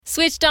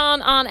Switched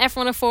on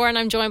F104, and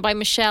I'm joined by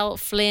Michelle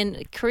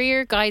Flynn,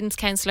 Career Guidance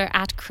Counsellor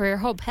at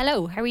CareerHub.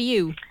 Hello, how are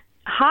you?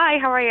 Hi,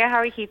 how are you? How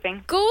are you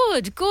keeping?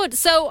 Good.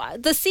 So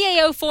the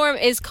CAO form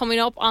is coming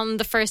up on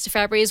the 1st of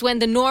February, is when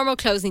the normal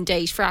closing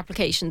date for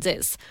applications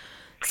is.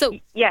 So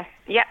Yes,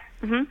 yeah.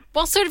 Mm-hmm.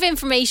 What sort of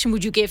information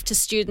would you give to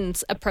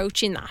students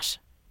approaching that?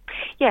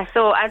 Yeah,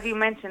 so as you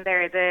mentioned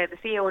there, the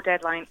CAO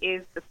deadline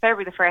is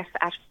February the 1st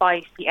at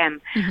 5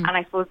 p.m. Mm-hmm. And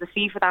I suppose the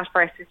fee for that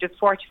first is just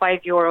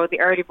 €45. The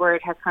early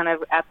bird has kind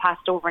of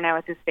passed over now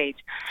at this stage.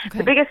 Okay.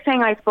 The biggest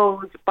thing, I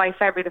suppose, by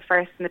February the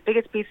 1st, and the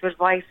biggest piece of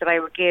advice that I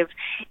would give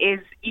is,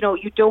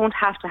 you don't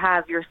have to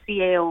have your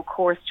CAO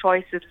course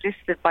choices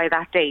listed by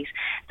that date.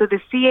 So the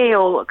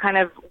CAO kind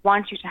of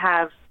wants you to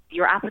have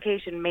your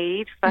application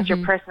made, that's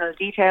your personal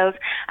details,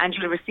 and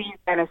you'll receive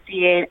then a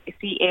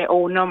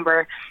CAO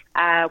number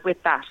with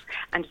that,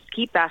 and just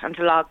keep that and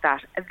to log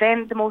that. And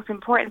then the most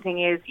important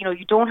thing is,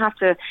 you don't have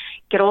to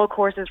get all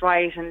courses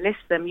right and list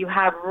them. You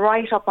have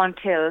right up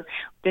until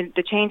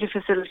the change of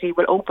facility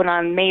will open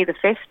on May the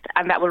 5th,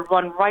 and that will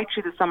run right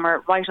through the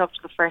summer, right up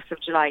to the 1st of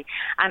July.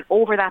 And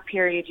over that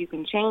period, you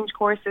can change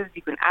courses,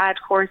 you can add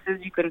courses,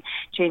 you can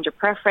change your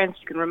preference,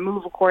 you can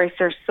remove a course.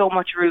 There's so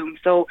much room.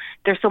 So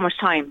there's so much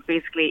time,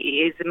 basically,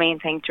 is the main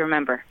thing to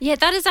remember. Yeah,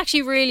 that is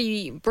actually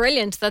really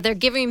brilliant that they're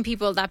giving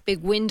people that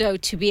big window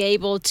to be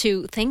able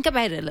to think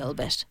about it a little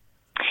bit.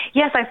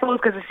 Yes, I suppose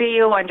because the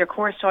CEO and your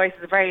course choice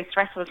is a very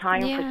stressful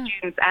time for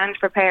students and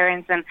for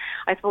parents, and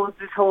I suppose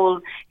this whole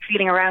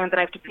feeling around that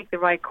I have to pick the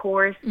right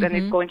course and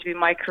it's going to be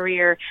my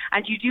career,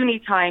 and you do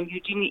need time.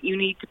 You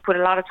need to put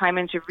a lot of time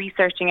into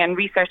researching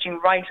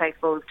right, I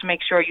suppose, to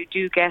make sure you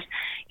do get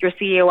your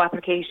CEO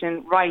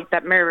application right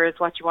that mirrors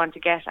what you want to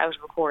get out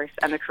of a course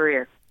and a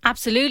career.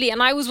 Absolutely,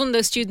 and I was one of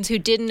those students who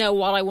didn't know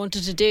what I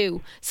wanted to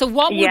do. So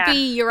what would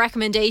be your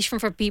recommendation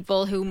for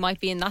people who might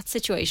be in that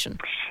situation?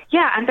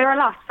 Yeah, and there are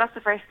lots. That's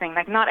the first thing.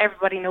 Like, not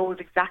everybody knows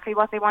exactly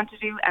what they want to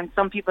do, and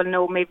some people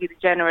know maybe the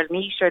general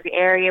niche or the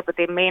area, but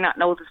they may not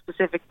know the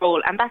specific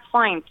role, and that's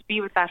fine to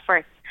be with that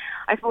first.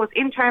 I suppose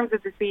in terms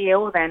of the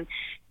CEO then,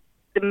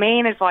 the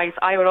main advice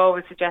I would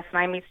always suggest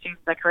when I meet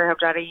students at CareerHub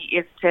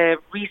is to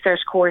research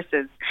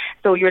courses.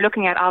 So you're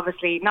looking at,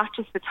 obviously, not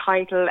just the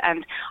title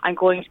and I'm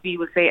going to be,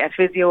 we'll say, a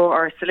physio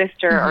or a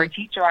solicitor or a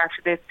teacher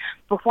after this,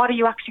 but what are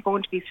you actually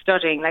going to be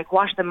studying? Like,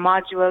 what are the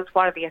modules?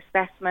 What are the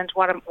assessments?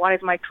 What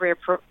is my career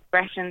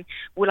progression?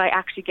 Will I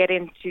actually get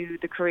into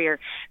the career?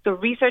 So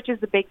research is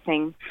the big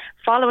thing.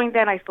 Following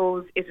then, I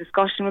suppose, is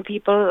discussion with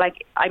people.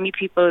 Like, I meet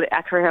people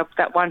at CareerHub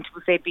that want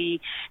to, say, be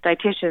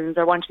dietitians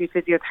or want to be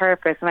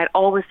physiotherapists, and I'd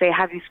always say,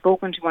 have you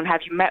spoken to one?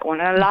 Have you met one?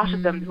 And a lot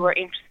of them who are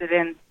interested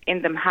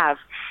in them have.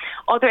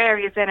 Other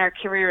areas then are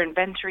career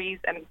inventories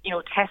and,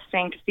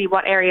 testing to see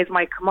what areas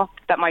might come up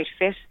that might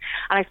fit.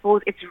 And I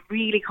suppose it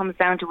really comes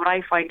down to what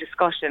I find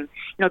discussion,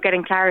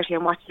 getting clarity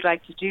on what you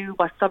like to do,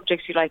 what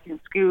subjects you like in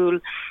school,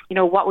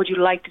 what would you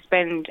like to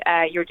spend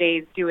your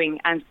days doing.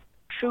 And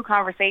through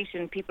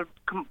conversation,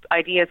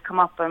 ideas come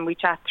up and we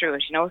chat through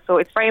it, So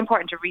it's very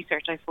important to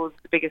research, I suppose,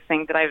 the biggest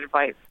thing that I would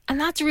advise. And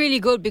that's really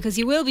good because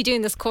you will be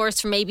doing this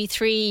course for maybe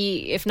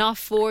 3, if not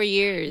 4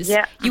 years.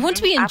 Yeah. You want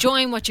to be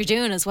enjoying what you're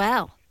doing as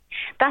well.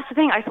 That's the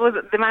thing. I suppose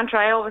the mantra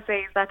I always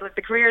say is that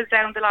the career is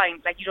down the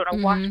line. Like, you don't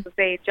know what to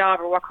say, job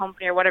or what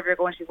company or whatever you're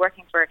going to be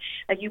working for.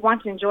 Like, you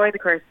want to enjoy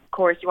the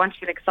course. You want to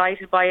feel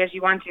excited by it.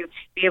 You want to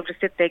be able to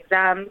sit the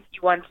exams.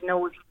 You want to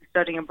know if you're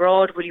studying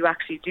abroad, will you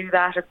actually do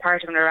that as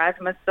part of an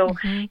Erasmus? So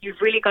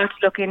you've really got to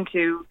look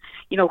into,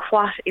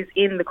 what is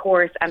in the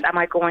course and am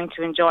I going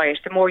to enjoy it?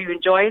 The more you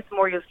enjoy it, the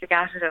more you'll stick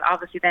at it and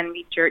obviously then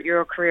meet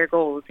your career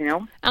goals,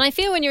 And I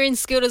feel when you're in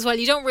school as well,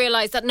 you don't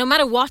realise that no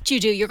matter what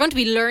you do, you're going to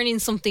be learning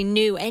something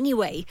new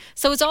anyway.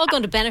 So it's all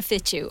going to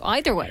benefit you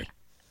either way.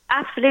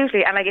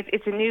 Absolutely, and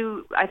it's a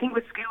new. I think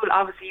with school,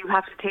 obviously, you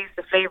have to taste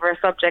the flavour of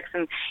subjects,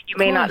 and you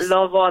may not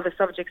love all the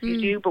subjects you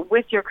do. But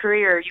with your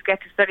career, you get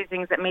to study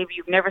things that maybe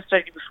you've never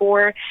studied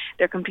before.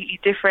 They're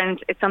completely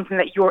different. It's something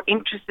that you're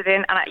interested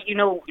in,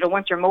 and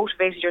once you're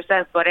motivated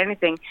yourself about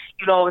anything,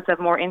 you'll always have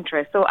more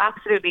interest. So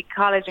absolutely,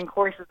 college and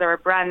courses are a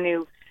brand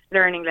new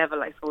learning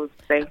level, I suppose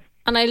to say.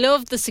 And I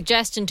love the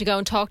suggestion to go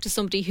and talk to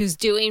somebody who's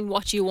doing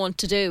what you want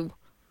to do.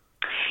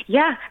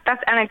 Yeah,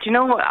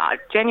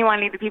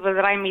 genuinely the people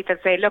that I meet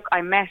that say, look,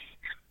 I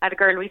had a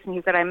girl recently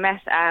who said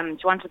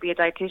she wanted to be a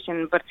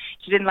dietitian, but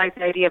she didn't like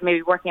the idea of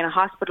maybe working in a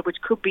hospital,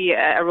 which could be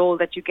a role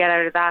that you get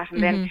out of that.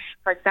 And then,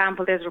 for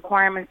example, there's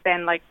requirements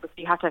then, like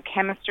you have to have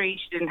chemistry.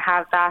 She didn't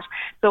have that.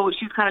 So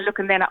she was kind of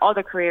looking then at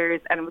other careers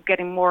and was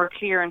getting more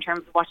clear in terms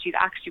of what she'd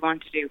actually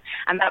want to do.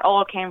 And that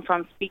all came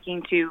from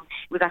speaking to,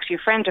 it was actually a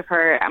friend of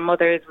her, a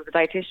mother's was a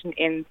dietitian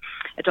in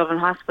a Dublin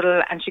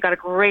hospital, and she got a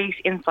great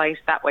insight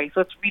that way.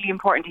 So it's really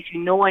important if you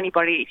know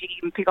anybody, if you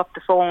can pick up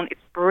the phone, it's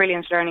a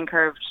brilliant learning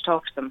curve to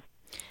talk to them.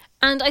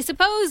 And I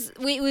suppose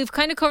we've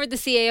kind of covered the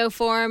CAO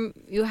form.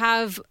 You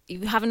have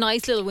a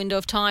nice little window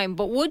of time,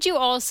 but would you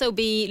also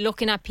be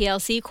looking at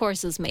PLC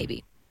courses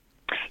maybe?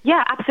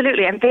 Yeah,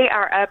 absolutely. And they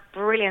are a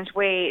brilliant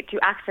way to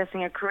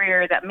accessing a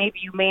career that maybe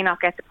you may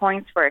not get the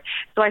points for.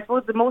 So I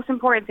suppose the most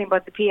important thing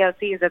about the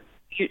PLC is that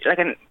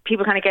and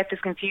people kind of get this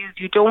confused.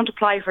 You don't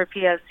apply for a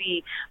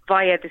PLC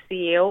via the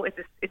CAO.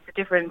 It's a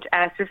different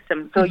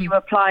system. So you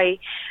apply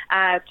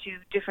to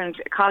different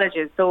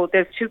colleges. So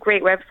there's two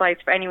great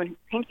websites for anyone who's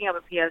thinking of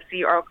a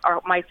PLC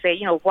or might say,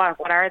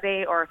 what are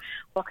they or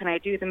what can I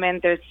do them in?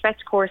 There's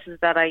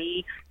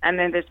fetchcourses.ie and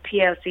then there's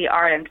PLC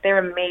Ireland. They're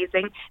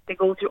amazing. They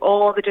go through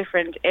all the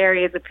different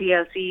areas of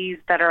PLCs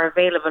that are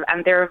available,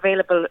 and they're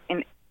available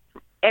in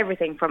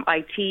everything from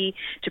IT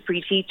to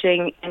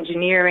pre-teaching,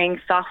 engineering,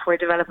 software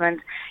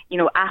development,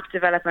 app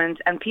development,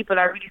 and people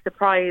are really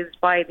surprised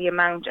by the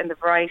amount and the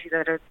variety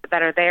that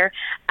are there.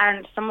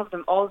 And some of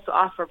them also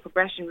offer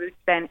progression routes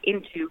then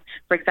into,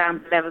 for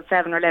example, level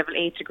 7 or level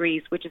 8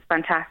 degrees, which is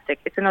fantastic.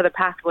 It's another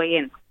pathway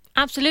in.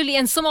 Absolutely,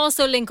 and some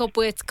also link up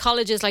with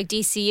colleges like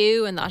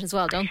DCU and that as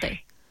well, don't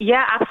they?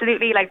 Yeah,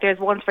 absolutely. Like there's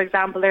ones, for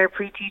example, they're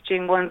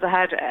pre-teaching ones. I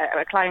had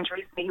a client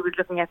recently who was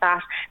looking at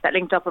that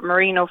linked up at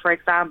Marino, for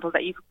example,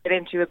 that you could get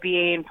into a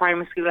BA in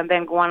primary school and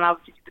then go on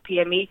obviously to the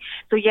PME.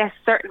 So yes,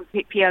 certain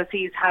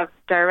PLCs have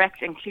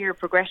direct and clear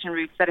progression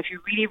routes that if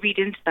you really read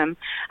into them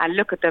and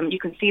look at them, you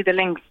can see the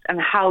links and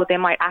how they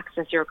might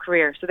access your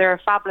career. So they're a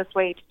fabulous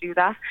way to do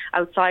that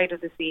outside of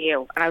the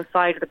CAO and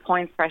outside of the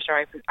points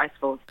pressure, I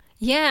suppose.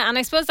 Yeah, and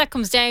I suppose that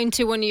comes down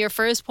to one of your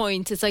first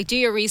points. It's like, do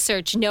your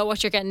research, know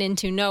what you're getting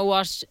into, know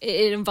what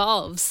it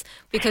involves,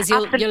 because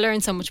you'll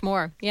learn so much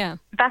more. Yeah.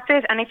 That's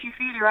it. And if you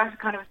feel you're at a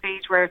kind of a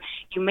stage where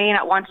you may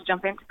not want to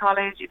jump into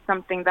college, it's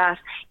something that,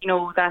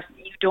 that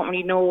you don't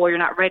really know or you're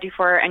not ready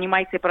for, and you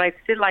might say, but I'd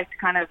still like to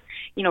kind of,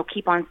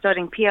 keep on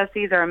studying.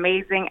 PLCs are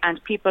amazing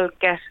and people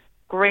get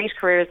great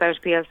careers out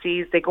of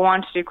PLCs. They go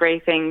on to do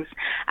great things.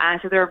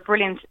 So they're a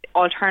brilliant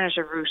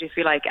alternative route, if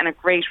you like, and a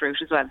great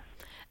route as well.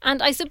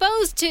 And I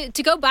suppose to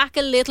go back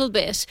a little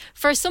bit,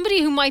 for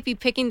somebody who might be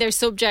picking their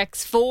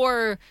subjects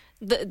for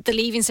the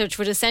Leaving Cert,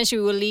 which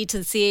essentially will lead to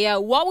the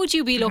CAO, what would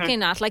you be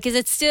looking at? Like, is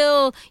it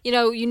still,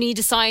 you need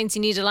a science,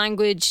 you need a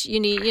language, you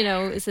need,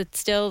 is it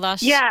still that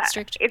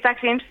strict? It's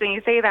actually interesting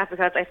you say that,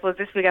 because I suppose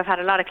this week I've had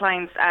a lot of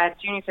clients,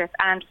 junior certs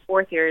and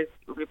fourth years,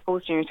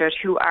 post-junior cert,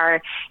 who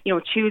are,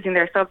 choosing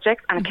their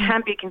subjects, and it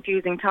can be a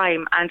confusing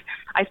time. And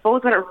I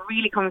suppose what it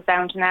really comes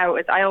down to now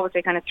is, I always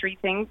say kind of three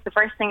things. The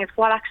first thing is,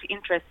 what actually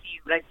interests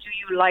you? Like, do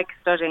you like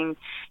studying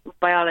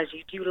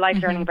biology? Do you like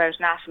learning about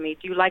anatomy?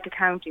 Do you like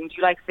accounting? Do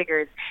you like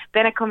figures?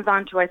 Then it comes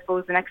on to, I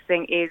suppose, the next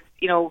thing is,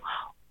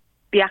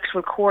 the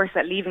actual course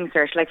at Leaving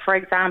Cert. Like, for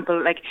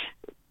example,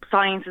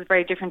 science is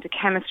very different to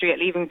chemistry at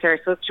Leaving Cert,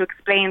 so it's to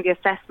explain the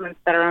assessments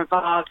that are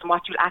involved and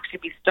what you'll actually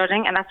be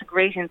studying, and that's a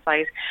great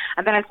insight.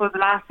 And then I suppose the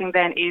last thing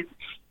then is,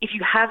 if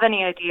you have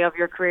any idea of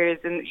your careers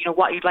and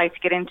what you'd like to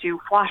get into,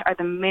 what are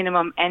the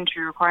minimum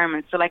entry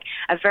requirements? So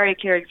a very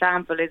clear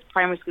example is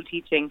primary school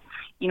teaching.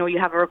 You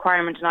have a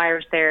requirement in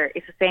Irish there.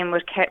 It's the same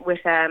with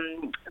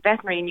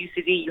veterinary and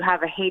UCD. You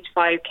have a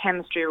H5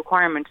 chemistry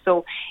requirement.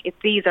 So if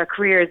these are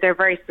careers, they're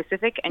very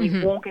specific, and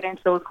you won't get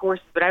into those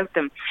courses without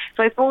them.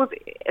 So I suppose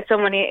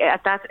someone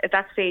at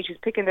that stage who's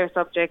picking their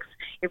subjects,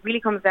 it really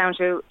comes down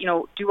to,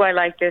 do I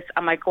like this?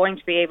 Am I going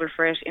to be able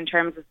for it in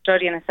terms of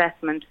study and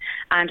assessment?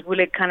 And will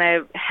it kind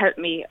of help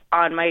me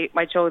on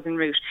my chosen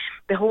route?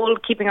 The whole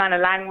keeping on a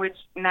language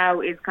now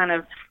is kind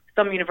of,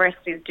 some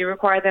universities do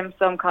require them,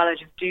 some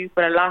colleges do,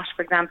 but a lot,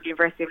 for example,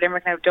 University of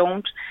Limerick now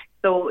don't.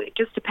 So it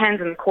just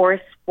depends on the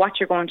course, what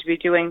you're going to be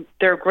doing.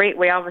 They're a great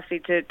way, obviously,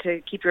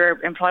 to keep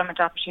your employment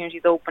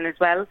opportunities open as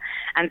well.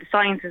 And the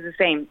science is the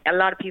same. A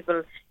lot of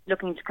people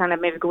looking to kind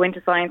of maybe go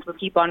into science will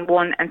keep on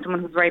one, and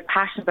someone who's very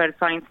passionate about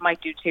science might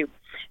do two.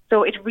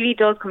 So it really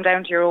does come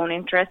down to your own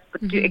interest.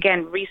 But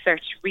again,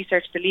 research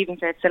the Leaving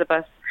Cert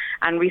syllabus,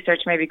 and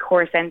research maybe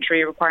course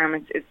entry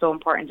requirements is so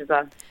important as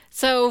well.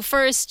 So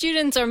for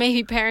students or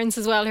maybe parents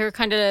as well who are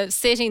kind of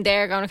sitting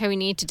there going, okay, we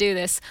need to do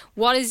this,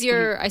 what is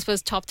your, I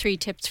suppose, top 3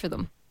 tips for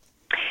them?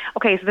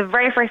 Okay, so the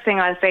very first thing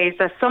I'll say is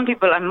that some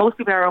people, and most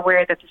people, are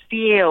aware that the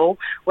CAO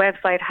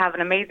website have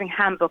an amazing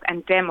handbook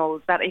and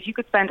demos that if you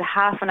could spend a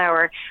half an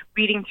hour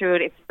reading through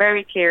it, it's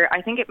very clear.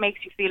 I think it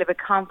makes you feel a bit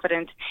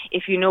confident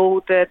if you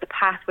know the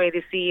pathway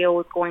the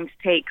CAO is going to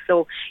take.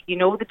 So you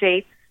know the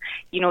dates,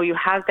 you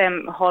have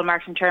them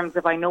hallmarked in terms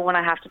of, I know when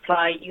I have to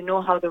apply,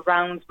 how the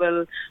rounds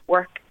will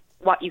work,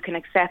 what you can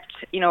accept,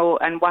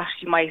 and what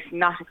you might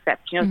not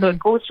accept, so it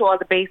goes through all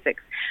the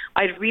basics.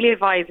 I'd really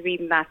advise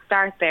reading that.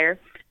 Start there.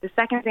 The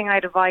second thing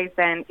I'd advise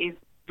then is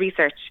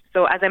research.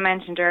 So as I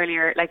mentioned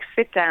earlier,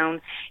 sit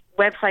down,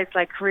 websites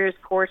like Careers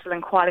Portal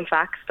and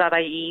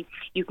Qualifax.ie,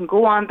 you can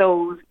go on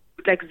those,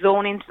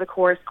 zone into the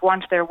course, go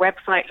onto their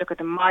website, look at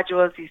the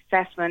modules, the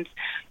assessments,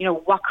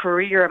 what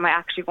career am I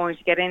actually going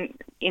to get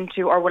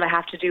into, or will I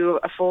have to do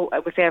a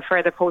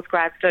further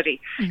postgrad study?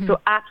 So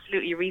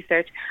absolutely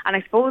research. And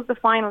I suppose the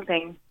final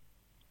thing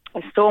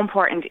is so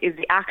important is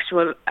the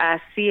actual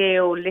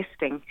CAO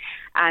listing.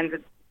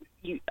 And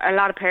a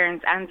lot of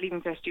parents and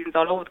Leaving Cert students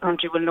all over the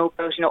country will know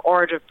about,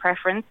 order of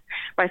preference.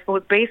 But I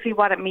suppose basically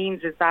what it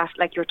means is that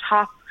your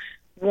top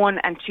 1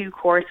 and 2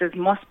 courses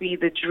must be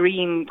the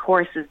dream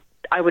courses.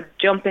 I would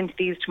jump into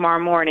these tomorrow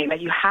morning.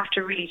 You have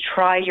to really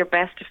try your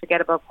best to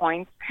forget about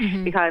points,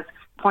 because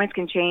points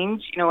can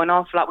change, you know, an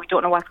awful lot. We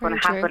don't know what's going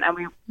to happen,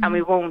 and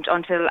we won't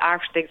until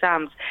after the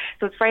exams.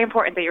 So it's very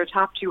important that your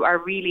top two are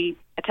really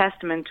a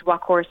testament to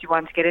what course you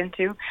want to get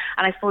into.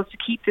 And I suppose to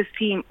keep this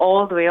team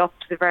all the way up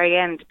to the very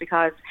end,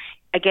 because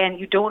again,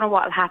 you don't know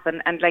what will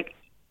happen. And like,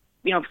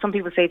 you know, some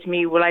people say to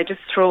me, will I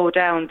just throw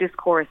down this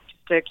course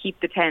to keep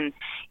the 10?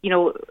 You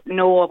know,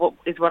 no,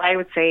 is what I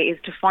would say is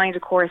to find a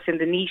course in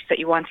the niche that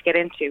you want to get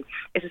into.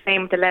 It's the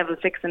same with the level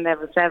 6 and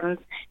level 7s.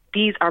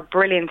 These are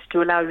brilliant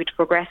to allow you to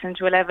progress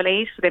into a level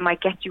 8, so they might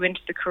get you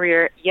into the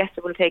career. Yes,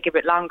 it will take a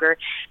bit longer.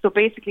 So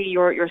basically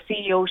your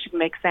CEO should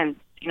make sense.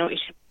 You know, it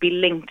should be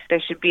linked. There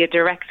should be a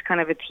direct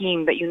kind of a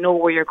team that you know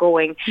where you're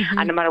going,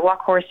 and no matter what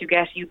course you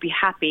get, you'd be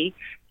happy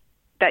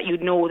that you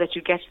know that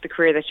you get to the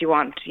career that you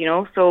want, you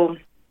know. So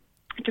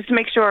just to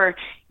make sure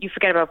you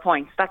forget about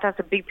points. That's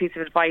a big piece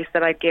of advice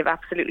that I'd give,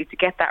 absolutely, to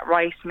get that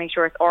right, to make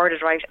sure it's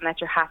ordered right and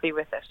that you're happy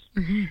with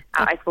it.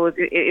 I suppose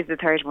it is the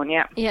third one,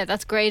 yeah. Yeah,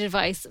 that's great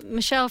advice.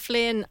 Michelle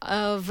Flynn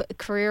of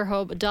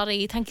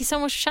CareerHub.ie, thank you so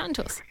much for chatting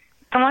to us.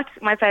 So much,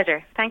 my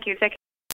pleasure. Thank you. Take care.